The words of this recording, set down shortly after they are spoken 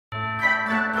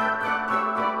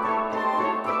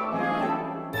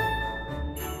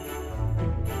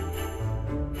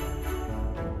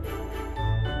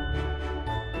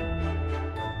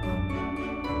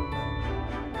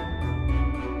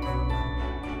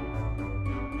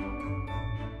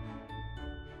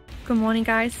Good morning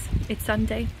guys, it's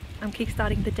Sunday. I'm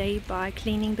kickstarting the day by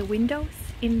cleaning the windows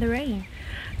in the rain.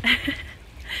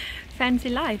 Fancy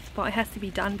life, but it has to be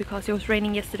done because it was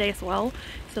raining yesterday as well,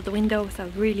 so the windows are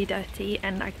really dirty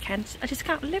and I just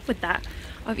can't live with that.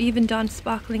 I've even done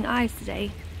sparkling eyes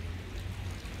today,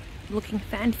 looking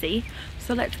fancy,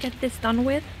 so let's get this done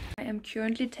with. I am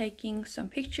currently taking some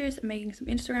pictures and making some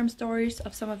Instagram stories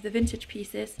of some of the vintage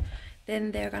pieces.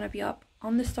 Then they're gonna be up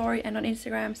on the story and on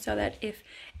Instagram, so that if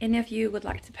any of you would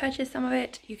like to purchase some of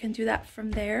it, you can do that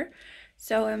from there.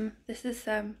 So this is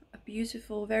a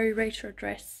beautiful, very retro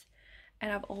dress,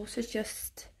 and I've also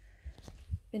just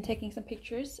been taking some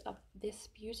pictures of this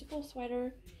beautiful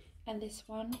sweater and this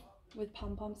one with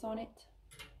pom-poms on it.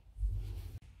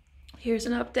 Here's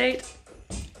an update.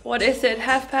 What is it,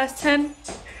 10:30?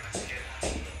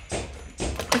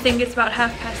 I think it's about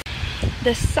 10:30.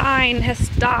 The sign has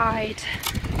died.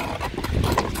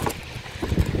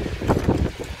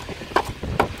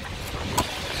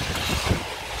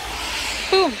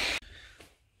 Boom!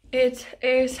 It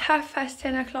is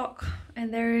 10:30 o'clock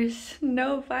and there is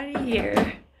nobody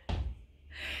here.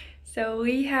 So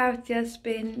we have just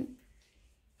been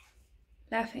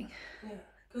laughing. Yeah,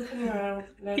 goofing around,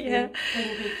 laughing, Yeah.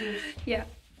 taking pictures. Yeah,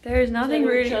 there is nothing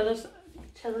really.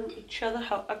 Telling each other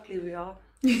how ugly we are.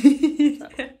 So.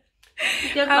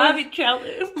 We just love each other.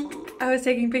 I was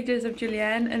taking pictures of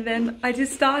Julianne and then I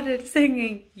just started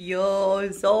singing,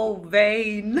 "You're so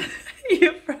vain."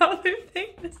 You probably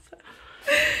think this.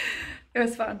 It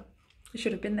was fun. You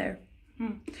should have been there.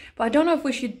 But I don't know if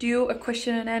we should do a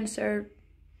question and answer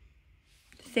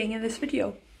thing in this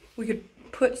video. We could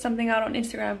put something out on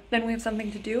Instagram, then we have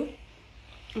something to do.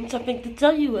 And something to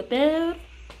tell you about.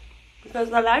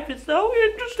 Because our life is so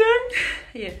interesting.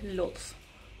 Yeah, lots.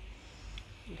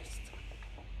 Yes.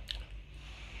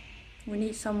 We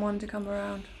need someone to come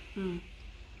around.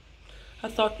 I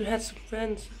thought you had some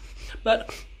friends,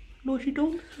 but no, you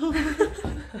don't.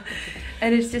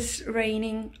 And it's just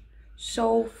raining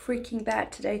so freaking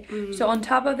bad today. So on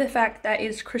top of the fact that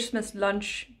it's Christmas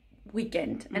lunch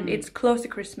weekend and it's close to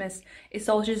Christmas, it's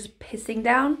all just pissing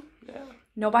down. Yeah.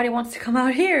 Nobody wants to come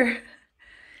out here.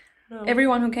 No.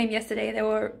 Everyone who came yesterday, they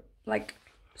were like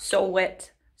so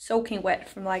wet, soaking wet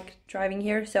from like driving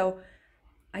here. So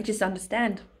I just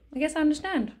understand. I guess I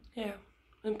understand. Yeah.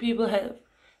 And people have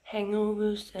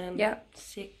hangovers and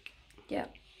sick. Yeah.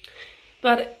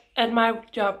 But at my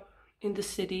job in the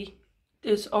city,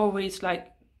 there's always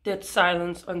like dead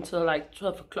silence until like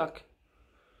 12 o'clock.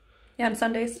 Yeah, on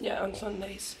Sundays. Yeah, on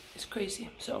Sundays. It's crazy.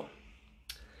 So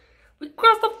we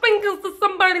cross the fingers that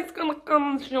somebody's gonna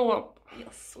come and show up.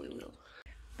 Yes, we will.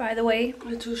 By the way,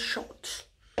 Little shorts.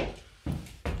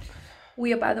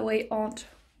 we are, by the way, aunt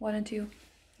 1 and 2.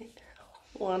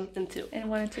 1 and 2. And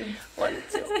 1 and 2. 1 and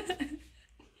 2.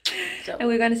 So. And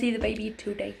we're gonna see the baby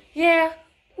today. Yeah,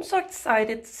 I'm so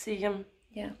excited to see him.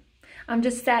 Yeah. I'm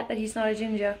just sad that he's not a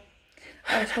ginger.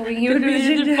 I was hoping he would be a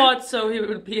You ginger. thought so he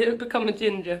would become a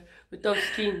ginger with those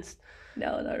jeans.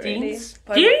 No, not Jeans?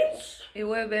 really. Jeans? It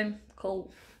would have been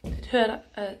cool. It heard,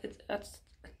 I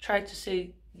tried to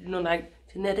say, you know, like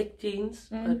genetic genes,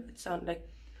 but it sounded like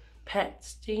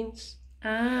Pat's jeans.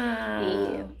 Ah.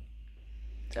 Yeah.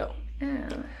 So,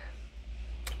 Ah.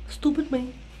 stupid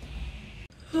me.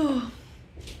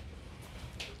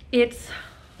 It's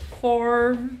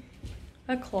 4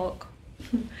 o'clock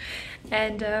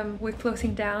and we're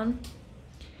closing down.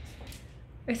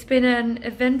 It's been an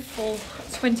eventful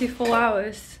 24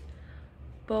 hours,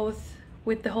 both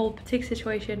with the whole boutique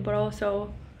situation but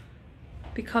also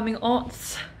becoming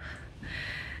aunts.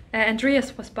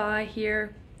 Andreas was by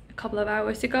here a couple of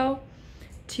hours ago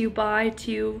to buy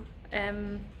 2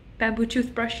 bamboo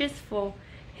toothbrushes for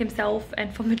himself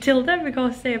and for Matilda,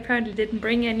 because they apparently didn't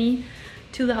bring any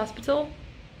to the hospital.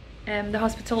 The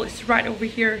hospital is right over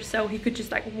here, so he could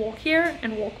just like walk here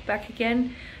and walk back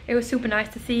again. It was super nice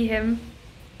to see him.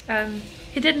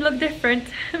 He didn't look different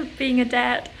being a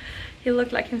dad. He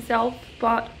looked like himself,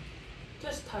 but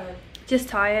Just tired. just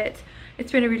tired.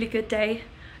 It's been a really good day,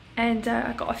 and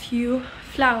I got a few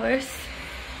flowers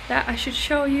that I should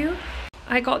show you.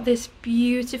 I got this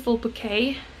beautiful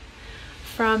bouquet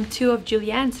from 2 of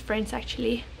Julianne's friends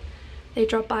actually. They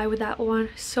dropped by with that one.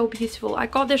 So beautiful. I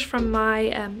got this from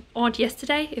my aunt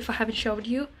yesterday, if I haven't showed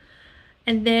you.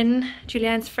 And then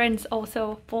Julianne's friends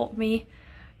also bought me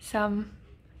some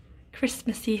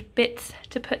Christmassy bits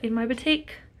to put in my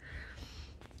boutique.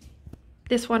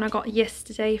 This one I got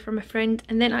yesterday from a friend,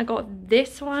 and then I got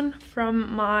this one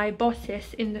from my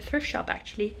bosses in the thrift shop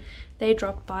actually. They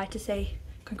dropped by to say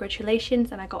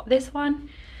congratulations, and I got this one.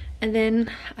 And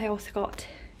then I also got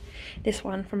this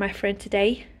one from my friend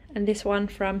today, and this one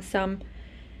from some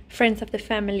friends of the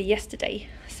family yesterday.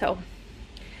 So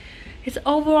it's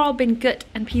overall been good,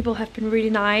 and people have been really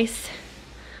nice,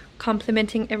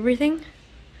 complimenting everything.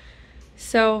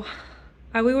 So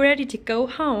are we ready to go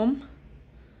home?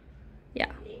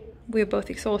 Yeah, we're both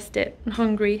exhausted and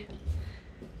hungry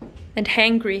and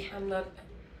hangry. I'm not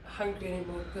hungry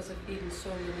anymore because I've eaten so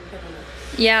many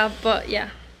peppermints. Yeah, but yeah,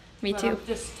 me too. I'm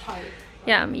just tired.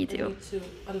 Yeah, me too. I need to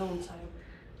alone time.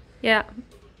 Yeah,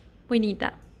 we need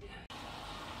that.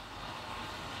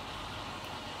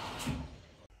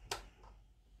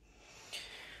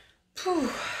 Whew.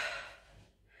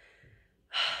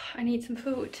 I need some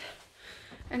food,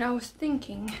 and I was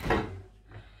thinking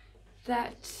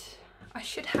that I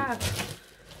should have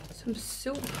some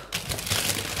soup.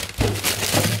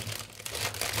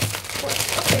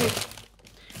 Okay.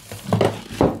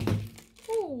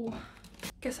 Ooh.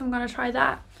 Guess I'm gonna try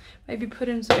that. Maybe put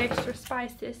in some extra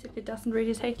spices if it doesn't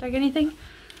really taste like anything.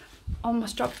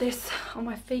 Almost dropped this on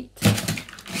my feet.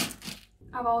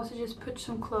 I've also just put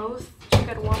some clothes to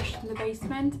get washed in the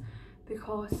basement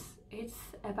because it's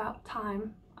about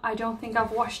time. I don't think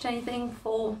I've washed anything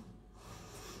for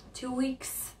 2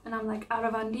 weeks and I'm like out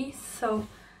of undies, so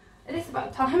it is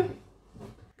about time.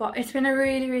 But it's been a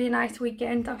really nice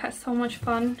weekend. I've had so much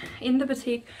fun in the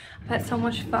boutique. I've had so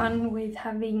much fun with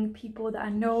having people that I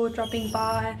know dropping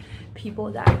by,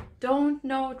 people that I don't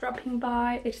know dropping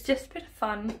by. It's just been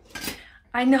fun.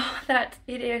 I know that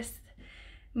it is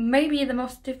maybe the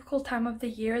most difficult time of the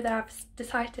year that I've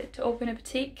decided to open a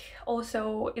boutique,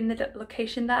 also in the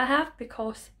location that I have,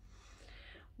 because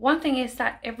one thing is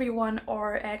that everyone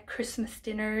are at Christmas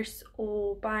dinners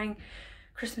or buying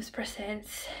Christmas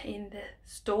presents in the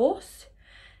stores,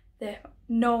 the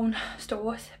known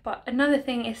stores. But another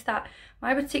thing is that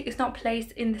my boutique is not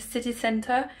placed in the city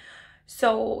center,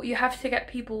 so you have to get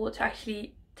people to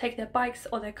actually take their bikes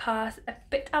or their cars a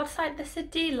bit outside the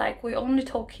city. Like, we're only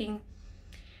talking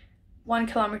 1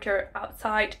 kilometer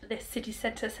outside the city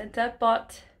center,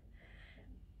 but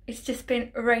it's just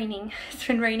been raining. It's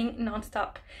been raining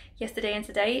non-stop yesterday and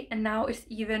today, and now it's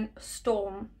even a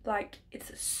storm. Like,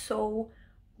 it's so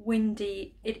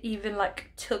windy. It even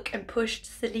like took and pushed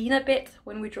Celine a bit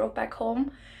when we drove back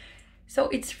home. So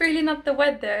it's really not the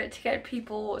weather to get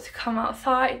people to come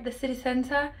outside the city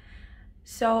center.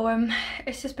 So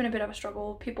it's just been a bit of a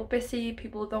struggle. People busy,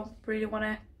 people don't really want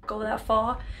to go that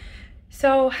far.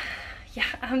 So yeah,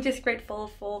 I'm just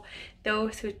grateful for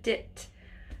those who did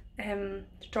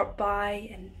drop by,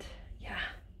 and yeah,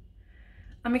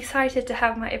 I'm excited to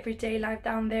have my everyday life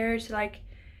down there, to like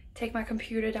take my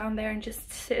computer down there and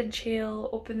just sit and chill,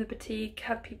 open the boutique,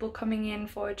 have people coming in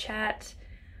for a chat.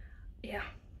 Yeah,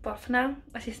 but for now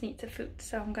I just need the food,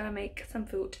 so I'm gonna make some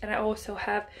food. And I also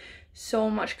have so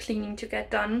much cleaning to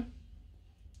get done.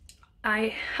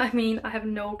 I mean, I have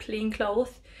no clean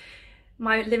clothes.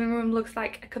 My living room looks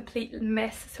like a complete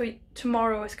mess, so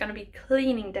tomorrow is gonna be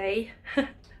cleaning day.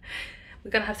 We're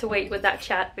gonna have to wait with that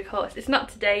chat because it's not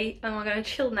today, and we're gonna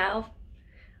chill now.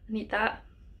 I need that.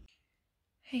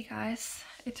 Hey guys,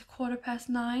 it's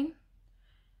 9:15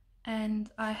 and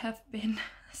I have been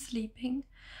sleeping.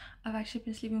 I've actually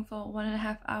been sleeping for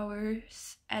 1.5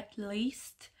 hours at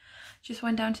least. Just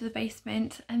went down to the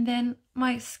basement, and then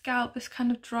my scalp is kind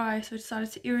of dry, so it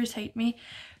started to irritate me.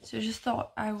 So I just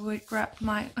thought I would grab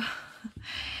my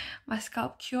my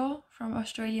scalp cure from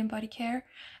Australian Body Care.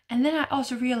 And then I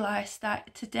also realized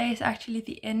that today is actually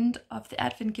the end of the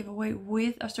Advent giveaway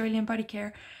with Australian Body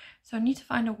Care. So I need to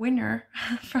find a winner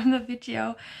from the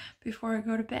video before I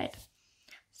go to bed.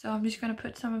 So I'm just going to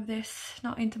put some of this,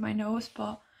 not into my nose,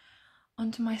 but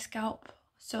onto my scalp.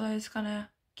 So it's going to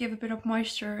give a bit of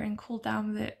moisture and cool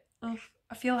down the...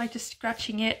 I feel like just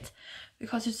scratching it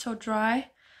because it's so dry.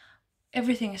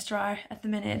 Everything is dry at the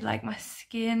minute, like my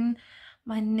skin,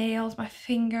 my nails, my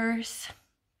fingers.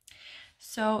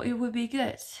 So it would be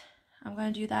good. I'm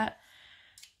going to do that.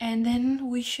 And then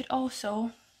we should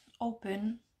also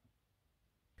open...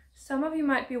 Some of you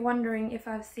might be wondering if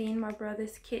I've seen my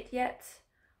brother's kit yet.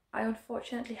 I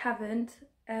unfortunately haven't.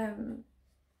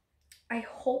 I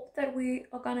hope that we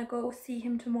are gonna go see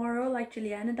him tomorrow, like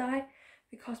Julianne and I,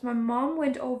 because my mom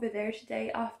went over there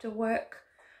today after work,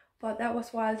 but that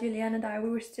was while Julianne and I, we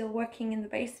were still working in the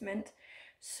basement.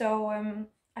 So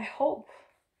I hope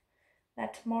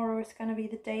that tomorrow is gonna be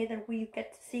the day that we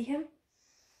get to see him.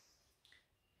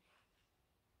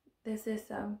 This is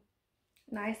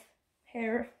nice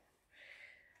hair.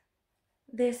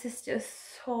 This is just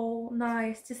so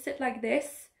nice to sit like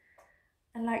this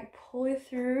and like pull it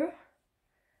through.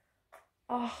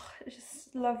 Oh, it's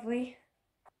just lovely.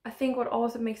 I think what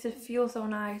also makes it feel so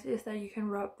nice is that you can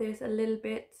rub this a little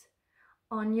bit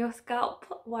on your scalp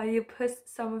while you push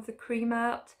some of the cream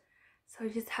out, so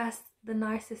it just has the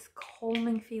nicest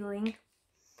calming feeling.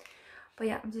 But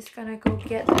yeah, I'm just gonna go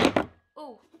get,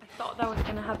 oh, I thought that was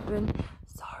gonna happen,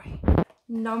 sorry.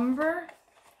 Number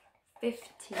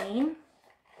 15.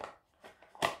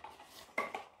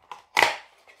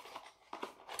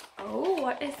 Oh,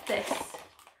 what is this?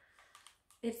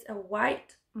 It's a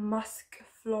white musk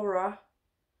flora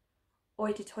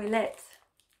eau de toilette.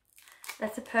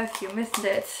 That's a perfume, isn't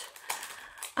it?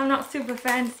 I'm not super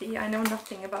fancy. I know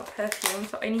nothing about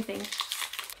perfumes or anything.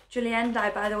 Julianne and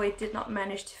I, by the way, did not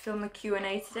manage to film a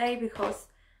Q&A today because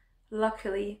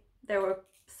luckily there were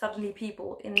suddenly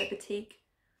people in the boutique.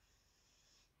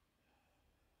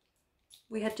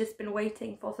 We had just been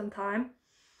waiting for some time.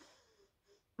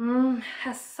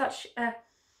 Has such a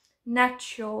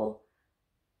natural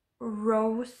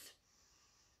rose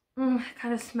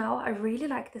kind of smell. I really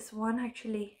like this one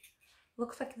actually.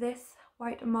 Looks like this,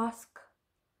 white musk.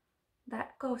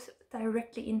 That goes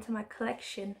directly into my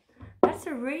collection. That's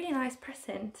a really nice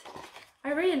present. I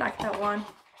really like that one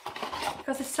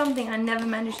because it's something I never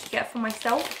managed to get for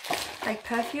myself, like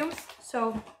perfumes.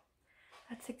 So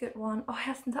that's a good one. Oh,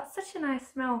 that's such a nice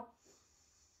smell.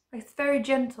 Like, it's very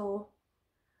gentle.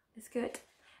 It's good.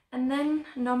 And then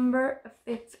number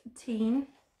 15.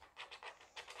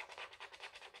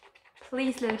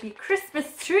 Please let it be a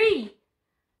Christmas tree.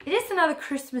 It is another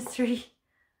Christmas tree.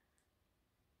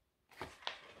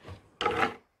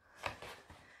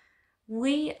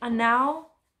 We are now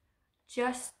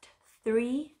just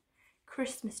 3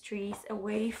 Christmas trees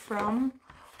away from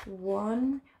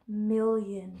 1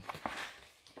 million.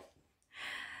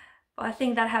 But I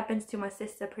think that happens to my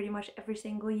sister pretty much every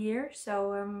single year.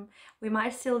 So we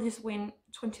might still just win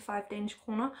 25 Danish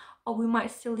kroner, or we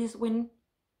might still just win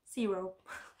 0.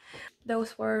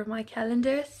 Those were my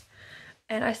calendars,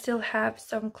 and I still have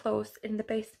some clothes in the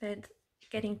basement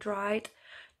getting dried.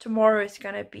 Tomorrow is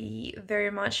gonna be very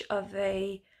much of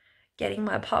a getting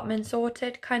my apartment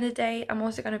sorted kind of day. I'm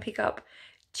also gonna pick up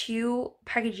 2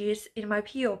 packages in my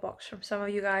PO box from some of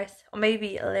you guys, or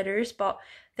maybe letters, but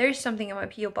there's something in my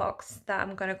PO box that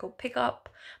I'm gonna go pick up.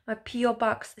 My PO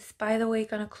box is, by the way,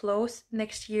 gonna close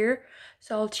next year,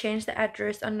 so I'll change the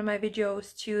address under my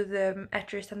videos to the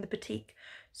address on the boutique.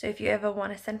 So if you ever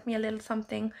want to send me a little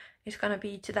something, it's gonna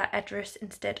be to that address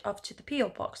instead of to the PO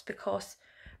box, because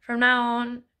from now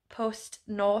on Post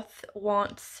North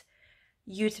wants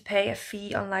you to pay a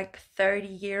fee on like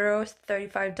 30 euros,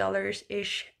 $35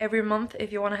 ish every month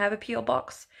if you want to have a PO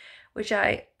box, which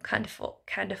I can't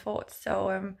afford.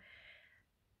 So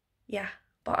yeah,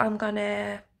 but I'm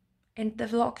gonna end the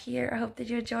vlog here. I hope that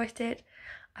you enjoyed it.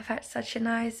 I've had such a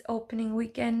nice opening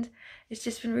weekend. It's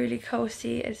just been really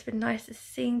cozy. It's been nice to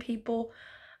seeing people.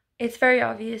 It's very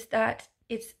obvious that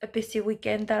it's a busy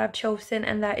weekend that I've chosen,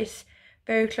 and that is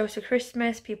very close to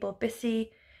Christmas. People are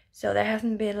busy, so there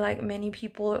hasn't been like many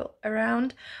people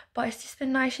around, but it's just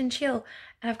been nice and chill,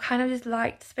 and I've kind of just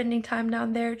liked spending time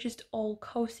down there, just all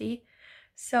cozy.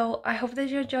 So I hope that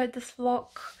you enjoyed this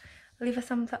vlog. Leave a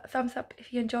thumbs up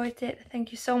if you enjoyed it.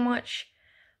 Thank you so much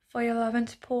for your love and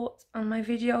support on my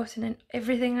videos and in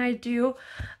everything I do.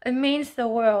 It means the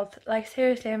world, like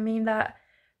seriously, I mean that.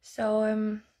 So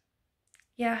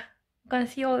yeah, I'm gonna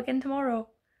see you all again tomorrow.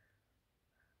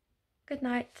 Good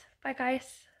night. Bye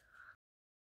guys.